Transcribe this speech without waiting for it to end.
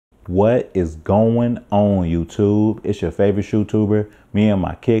What is going on, YouTube? It's your favorite shoe tuber, me and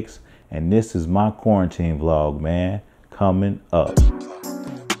my kicks, and this is my quarantine vlog, man, coming up.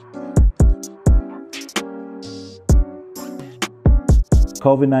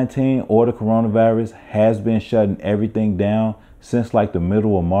 COVID-19 or the coronavirus has been shutting everything down since like the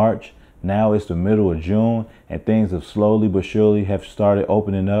middle of March. Now it's the middle of June and things have slowly but surely have started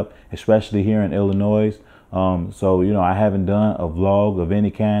opening up, especially here in Illinois. So, I haven't done a vlog of any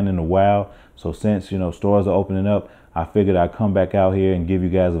kind in a while. So since, stores are opening up, I figured I'd come back out here and give you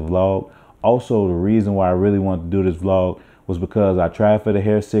guys a vlog. Also, the reason why I really wanted to do this vlog was because I tried for the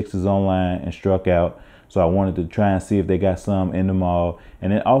Hare 6s online and struck out. So I wanted to try and see if they got some in the mall.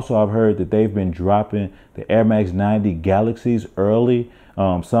 And then also I've heard that they've been dropping the Air Max 90 Galaxies early.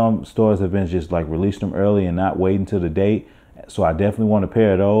 Some stores have been just like released them early and not waiting till the date. So I definitely want a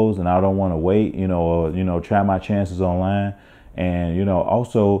pair of those, and I don't want to wait, or try my chances online. And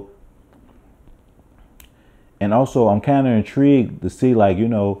also I'm kind of intrigued to see like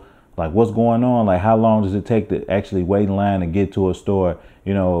what's going on, like how long does it take to actually wait in line and get to a store,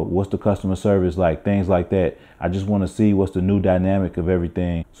 what's the customer service like, things like that. I just want to see what's the new dynamic of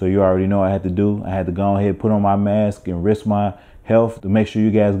everything. So you already know what I had to do. I had to go ahead, put on my mask and risk my health to make sure you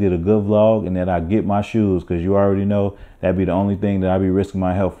guys get a good vlog and that I get my shoes, because you already know that'd be the only thing that I'd be risking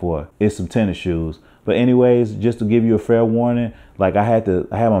my health for. It's some tennis shoes. But anyways, just to give you a fair warning, like I had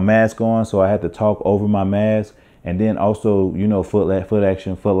my mask on, so I had to talk over my mask. And then also, Foot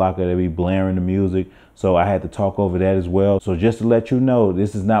Action, Foot Locker, they be blaring the music. So I had to talk over that as well. So just to let you know,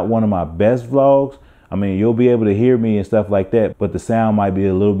 this is not one of my best vlogs. I mean, you'll be able to hear me and stuff like that, but the sound might be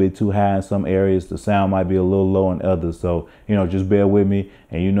a little bit too high in some areas. The sound might be a little low in others. So, just bear with me.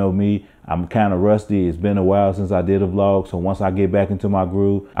 And you know me, I'm kind of rusty. It's been a while since I did a vlog. So once I get back into my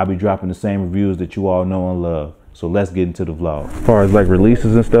groove, I'll be dropping the same reviews that you all know and love. So let's get into the vlog. As far as like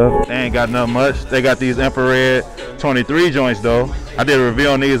releases and stuff, they ain't got nothing much. They got these infrared 23 joints though. I did a review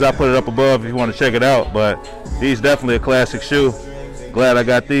on these. I put it up above if you want to check it out. But these definitely a classic shoe. Glad I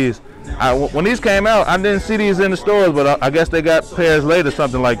got these. When these came out, I didn't see these in the stores, but I guess they got pairs later,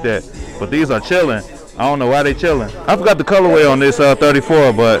 something like that. But these are chilling. I don't know why they chilling. I forgot the colorway on this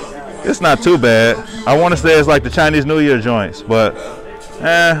 34, but it's not too bad. I want to say it's like the Chinese New Year joints, but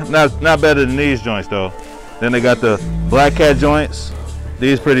not better than these joints though. Then they got the Black Cat joints.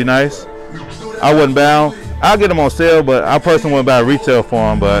 These pretty nice. I wouldn't buy them. I'll get them on sale, but I personally wouldn't buy retail for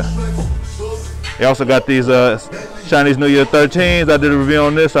them. But they also got these Chinese New Year 13s. I did a review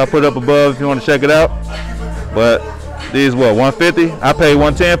on this. I'll put it up above if you want to check it out. But these, what, $150? I paid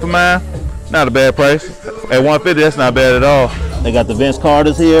 $110 for mine. Not a bad price. At $150, that's not bad at all. They got the Vince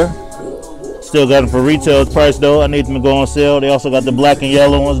Carters here. Still got them for retail price though. I need them to go on sale. They also got the black and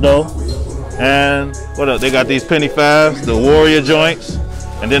yellow ones though. And what else? They got these penny 5s, the Warrior joints.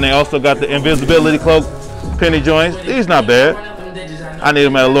 And then they also got the invisibility cloak penny joints. These not bad. I need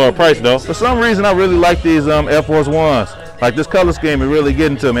them at a lower price though. For some reason, I really like these Air Force Ones. Like this color scheme is really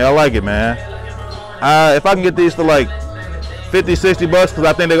getting to me. I like it, man. If I can get these for like 50, 60 bucks, because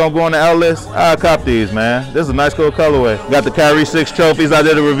I think they're gonna go on the outlets, I'll cop these, man. This is a nice cool colorway. Got the Kyrie 6 trophies. I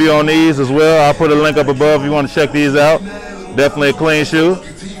did a review on these as well. I'll put a link up above if you want to check these out. Definitely a clean shoe.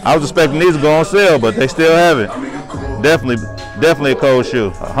 I was expecting these to go on sale, but they still haven't. Definitely a cold shoe.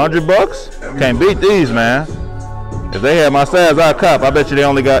 100 bucks? Can't beat these, man. If they had my size, I'd cop. I bet you they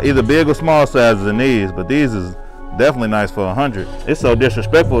only got either big or small sizes in these, but these is definitely nice for 100. It's so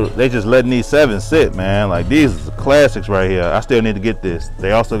disrespectful. They just letting these 7s sit, man. Like these is classics right here. I still need to get this.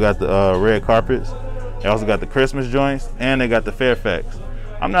 They also got the red carpets. They also got the Christmas joints, and they got the Fairfax.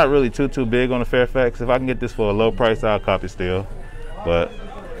 I'm not really too big on the Fairfax. If I can get this for a low price, I'll cop it still. But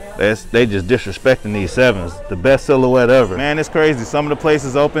they just disrespecting these 7s. The best silhouette ever. Man, it's crazy. Some of the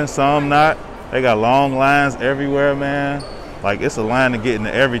places open, some not. They got long lines everywhere, man. Like it's a line to get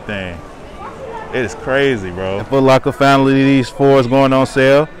into everything. It is crazy, bro. Foot Locker finally, these 4s going on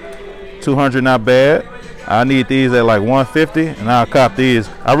sale. 200, not bad. I need these at like 150, and I'll cop these.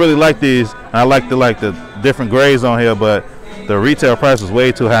 I really like these. I like the different grays on here, but the retail price was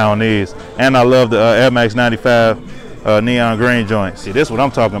way too high on these. And I love the Air Max 95 neon green joints. See, this is what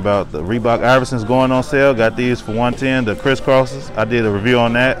I'm talking about. The Reebok Iversons going on sale. Got these for 110. The crisscrosses. I did a review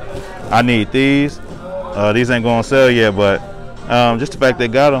on that. I need these. These ain't going on sale yet, but just the fact they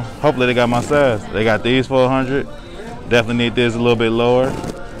got them, hopefully they got my size. They got these for 100. Definitely need this a little bit lower.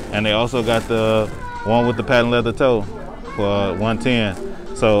 And they also got the one with the patent leather toe for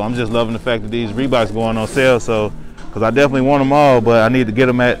 110. So I'm just loving the fact that these Reeboks going on sale. So, because I definitely want them all, but I need to get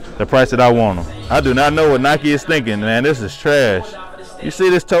them at the price that I want them. I do not know what Nike is thinking, man. This is trash. You see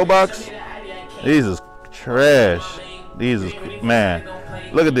this toe box? These is trash. These is, man.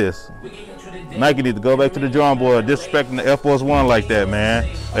 Look at this. Nike need to go back to the drawing board, disrespecting the Air Force One like that, man.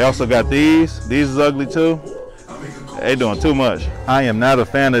 They also got these. These is ugly too. They doing too much. I am not a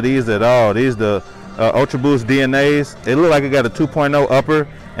fan of these at all. These the Ultra Boost DNAs. It look like it got a 2.0 upper,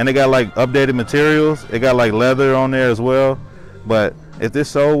 and they got like updated materials. It got like leather on there as well. But if this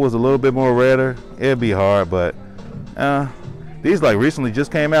sole was a little bit more redder, it'd be hard. But these like recently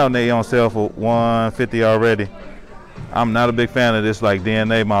just came out and they on sale for $150 already. I'm not a big fan of this like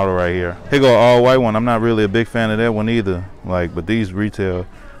DNA model right here. Here go all white one. I'm not really a big fan of that one either. Like, but these retail.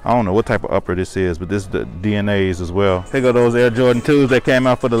 I don't know what type of upper this is, but this is the DNAs as well. Here go those Air Jordan 2s that came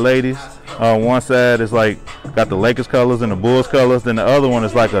out for the ladies. One side is like got the Lakers colors and the Bulls colors. Then the other one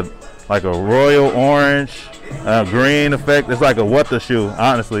is like a royal orange, green effect. It's like a what the shoe,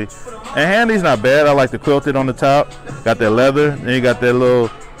 honestly. And handy's not bad. I like the quilted on the top. Got that leather. Then you got that little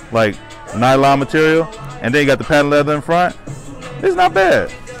like nylon material. And then you got the patent leather in front. It's not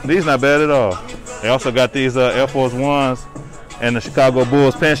bad. These not bad at all. They also got these Air Force Ones and the Chicago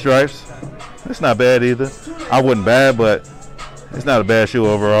Bulls pinstripes. It's not bad either. I wouldn't buy it, but it's not a bad shoe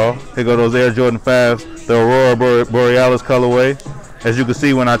overall. Here go those Air Jordan 5s, the Aurora Borealis colorway. As you can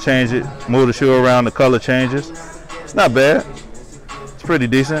see when I change it, move the shoe around, the color changes. It's not bad. It's pretty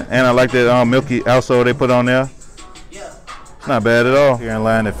decent. And I like that milky outsole they put on there. It's not bad at all. Here in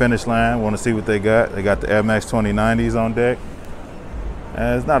line at Finish Line, want to see what they got. They got the Air Max 2090s on deck.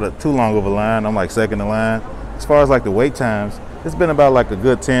 And it's not too long of a line. I'm like second in line. As far as like the wait times, it's been about like a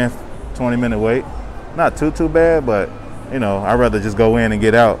good 10, 20 minute wait. Not too bad, but you know, I'd rather just go in and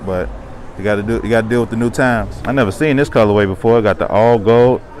get out. But you got to deal with the new times. I never seen this colorway before. Got the all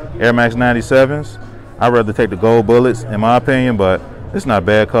gold Air Max 97s. I'd rather take the gold bullets in my opinion, but it's not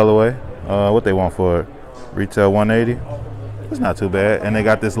bad colorway. What they want for it? Retail 180. It's not too bad. And they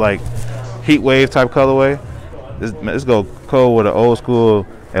got this like heat wave type colorway. This go cold with an old school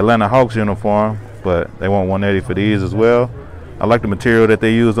Atlanta Hawks uniform, but they want 180 for these as well. I like the material that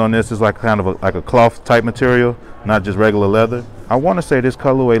they use on this. It's like kind of like a cloth type material, not just regular leather. I want to say this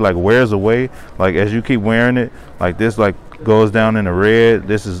colorway like wears away. Like as you keep wearing it, like this like goes down in the red.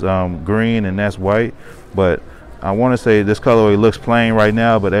 This is green and that's white. But I want to say this colorway looks plain right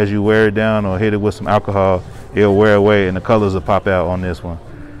now, but as you wear it down or hit it with some alcohol, it'll wear away and the colors will pop out on this one.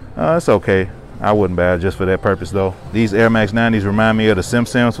 It's okay. I wouldn't buy it just for that purpose though. These Air Max 90s remind me of the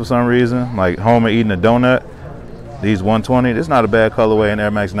Simpsons for some reason, like Homer eating a donut. These 120, this is not a bad colorway in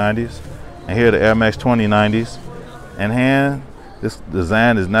Air Max 90s. And here are the Air Max 2090s. In hand, this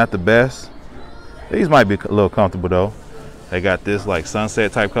design is not the best. These might be a little comfortable though. They got this like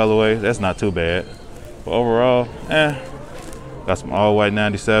sunset type colorway. That's not too bad. But overall, got some all white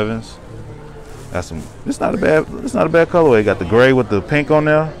 97s. Got some. It's not a bad colorway. Got the gray with the pink on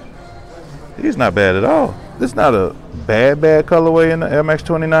there. These not bad at all. This is not a bad colorway in the Air Max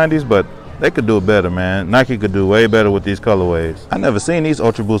 2090s, but they could do it better, man. Nike could do way better with these colorways. I never seen these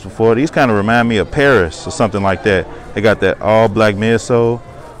Ultra Boosts before. These kind of remind me of Paris or something like that. They got that all black midsole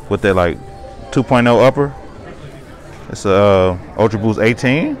with that like 2.0 upper. It's a Ultra Boost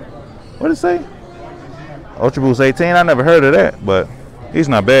 18. What did it say? Ultra Boost 18. I never heard of that, but he's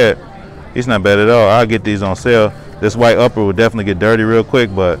not bad. He's not bad at all. I'll get these on sale. This white upper will definitely get dirty real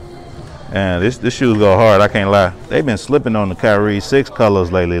quick, but and this shoes go hard, I can't lie. They've been slipping on the Kyrie 6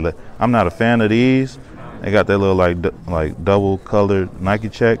 colors lately. Like, I'm not a fan of these. They got that little like double colored Nike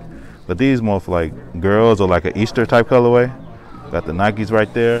check, but these more for like girls or like an Easter type colorway. Got the Nikes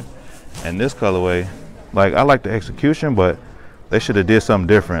right there, and this colorway, like I like the execution, but they should have did something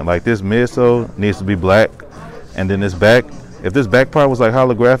different. Like this midsole needs to be black, and then this back, if this back part was like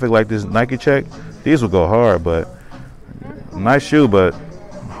holographic like this Nike check, these would go hard. But nice shoe, but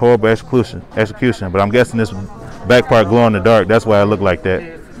horrible execution. But I'm guessing this back part glow in the dark. That's why it looked like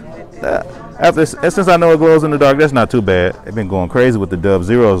that. Since I know it glows in the dark, that's not too bad. They've been going crazy with the Dub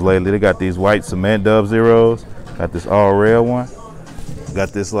Zeros lately. They got these white cement Dub Zeros. Got this all red one. Got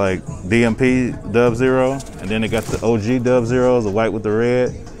this like DMP Dub Zero, and then they got the OG Dub Zeros, the white with the red.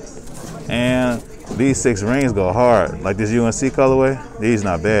 And these 6 rings go hard. Like this UNC colorway, these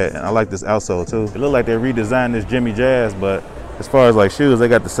not bad. And I like this outsole too. It look like they redesigned this Jimmy Jazz, but as far as like shoes, they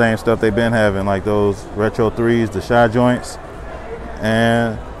got the same stuff they've been having, like those retro 3s, the shy joints.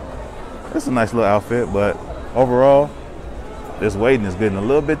 And it's a nice little outfit, but overall, this waiting is getting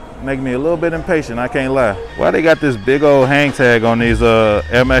making me a little bit impatient, I can't lie. Why they got this big old hang tag on these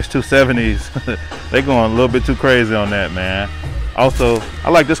Air Max 270s? They going a little bit too crazy on that, man. Also, I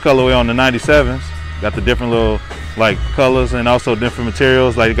like this colorway on the 97s. Got the different little like colors and also different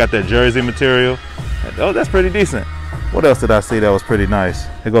materials. Like you got that jersey material. Oh, that's pretty decent. What else did I see that was pretty nice?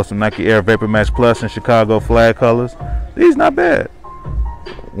 Here goes some Nike Air Vapor Max Plus in Chicago flag colors. These not bad.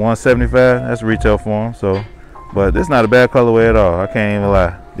 $175. That's retail for them. So, but it's not a bad colorway at all. I can't even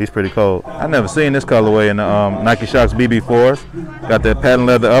lie. These pretty cold. I never seen this colorway in the Nike Shox BB4s. Got that patent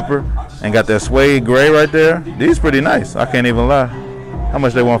leather upper and got that suede gray right there. These pretty nice. I can't even lie. How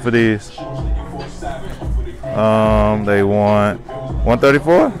much they want for these? They want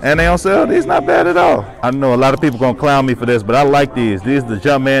 $134 and they on sale. These not bad at all. I know a lot of people gonna clown me for this, but I like these. These are the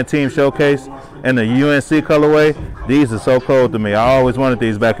Jumpman Team Showcase and the UNC colorway. These are so cold to me. I always wanted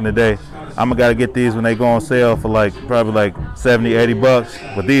these back in the day. I'm gonna gotta get these when they go on sale for like probably like 70, 80 bucks.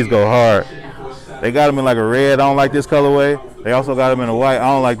 But these go hard. They got them in like a red. I don't like this colorway. They also got them in a white.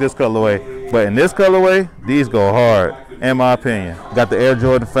 I don't like this colorway. But in this colorway, these go hard, in my opinion. Got the Air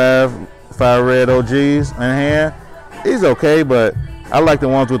Jordan 5 red OGs in hand. These okay, but I like the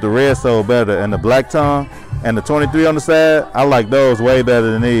ones with the red sole better, and the black tongue and the 23 on the side. I like those way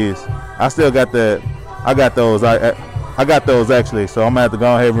better than these. I still got that. I got those. I got those actually, so I'm gonna have to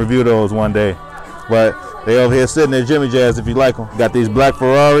go ahead and review those one day. But they over here sitting at Jimmy Jazz if you like them. Got these black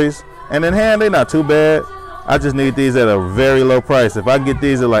Ferraris, and in hand they not too bad. I just need these at a very low price. If I get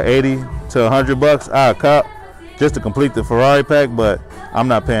these at like 80 to 100 bucks, I'll cop just to complete the Ferrari pack. But I'm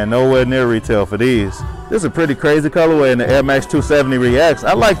not paying nowhere near retail for these. This is a pretty crazy colorway in the Air Max 270 Reacts.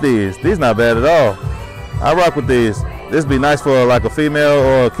 I like these. These not bad at all. I rock with these. This be nice for like a female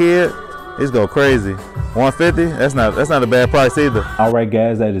or a kid. These go crazy. 150. That's not a bad price either. All right,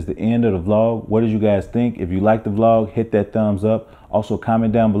 guys, that is the end of the vlog. What did you guys think? If you liked the vlog, hit that thumbs up. Also,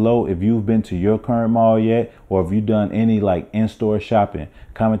 comment down below if you've been to your current mall yet, or if you've done any like in-store shopping.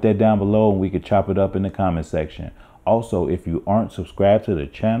 Comment that down below, and we could chop it up in the comment section. Also, if you aren't subscribed to the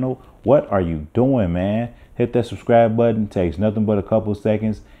channel, what are you doing, man? Hit that subscribe button. It takes nothing but a couple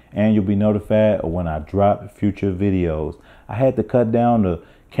seconds, and you'll be notified when I drop future videos. I had to cut down the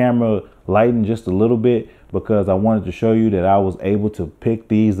camera lighting just a little bit because I wanted to show you that I was able to pick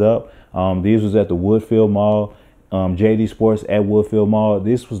these up. These was at the Woodfield Mall, JD Sports at Woodfield Mall.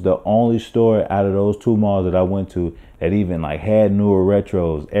 This was the only store out of those two malls that I went to that even like had newer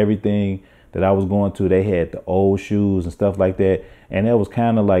retros. Everything that I was going to, they had the old shoes and stuff like that, and it was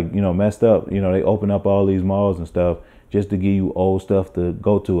kind of like, you know, messed up. You know, they open up all these malls and stuff just to give you old stuff to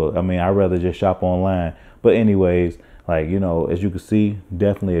go to. I mean, I'd rather just shop online. But anyways, like, you know, as you can see,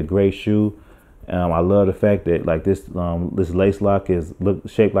 definitely a great shoe. I love the fact that like this lace lock is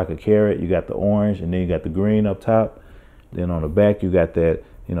shaped like a carrot. You got the orange, and then you got the green up top. Then on the back, you got that,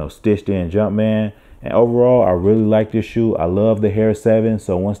 you know, stitched in Jumpman. And overall, I really like this shoe. I love the Hare 7.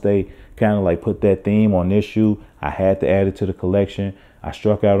 So once they kind of like put that theme on this shoe, I had to add it to the collection. I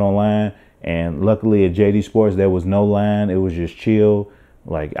struck out online, and luckily at JD Sports, there was no line. It was just chill.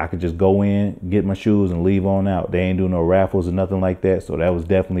 Like I could just go in, get my shoes, and leave on out. They ain't do no raffles or nothing like that. So that was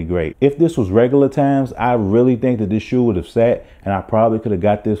definitely great. If this was regular times, I really think that this shoe would have sat, and I probably could have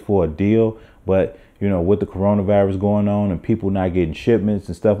got this for a deal. But, you know, with the coronavirus going on and people not getting shipments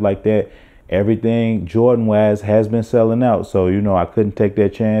and stuff like that, everything Jordan wise has been selling out. So, you know, I couldn't take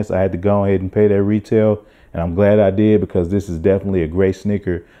that chance. I had to go ahead and pay that retail, and I'm glad I did because this is definitely a great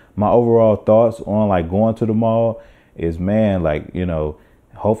sneaker. My overall thoughts on like going to the mall is, man, like, you know,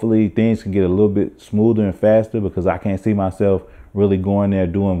 hopefully things can get a little bit smoother and faster, because I can't see myself really going there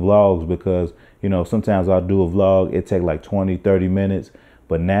doing vlogs because, you know, sometimes I'll do a vlog, it take like 20-30 minutes,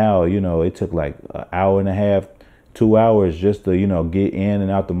 but now, you know, it took like an hour and a half, 2 hours just to, you know, get in and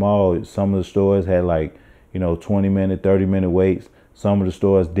out the mall. Some of the stores had like, you know, 20-minute, 30-minute waits. Some of the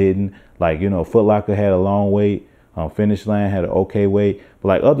stores didn't. Like, you know, Foot Locker had a long wait. Finish Line had an okay wait, but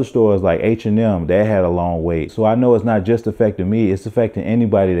like other stores like H&M, they had a long wait. So I know it's not just affecting me, it's affecting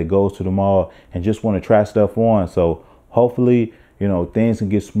anybody that goes to the mall and just want to try stuff on. So hopefully, you know, things can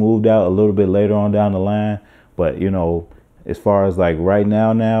get smoothed out a little bit later on down the line. But, you know, as far as like right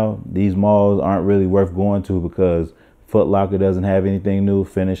now, these malls aren't really worth going to because Foot Locker doesn't have anything new.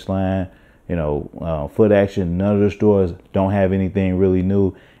 Finish Line, you know, Foot Action, none of the stores don't have anything really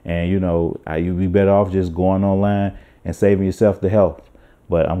new. And, you know, you'd be better off just going online and saving yourself the health.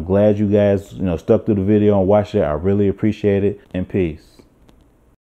 But I'm glad you guys, you know, stuck through the video and watched it. I really appreciate it. And peace.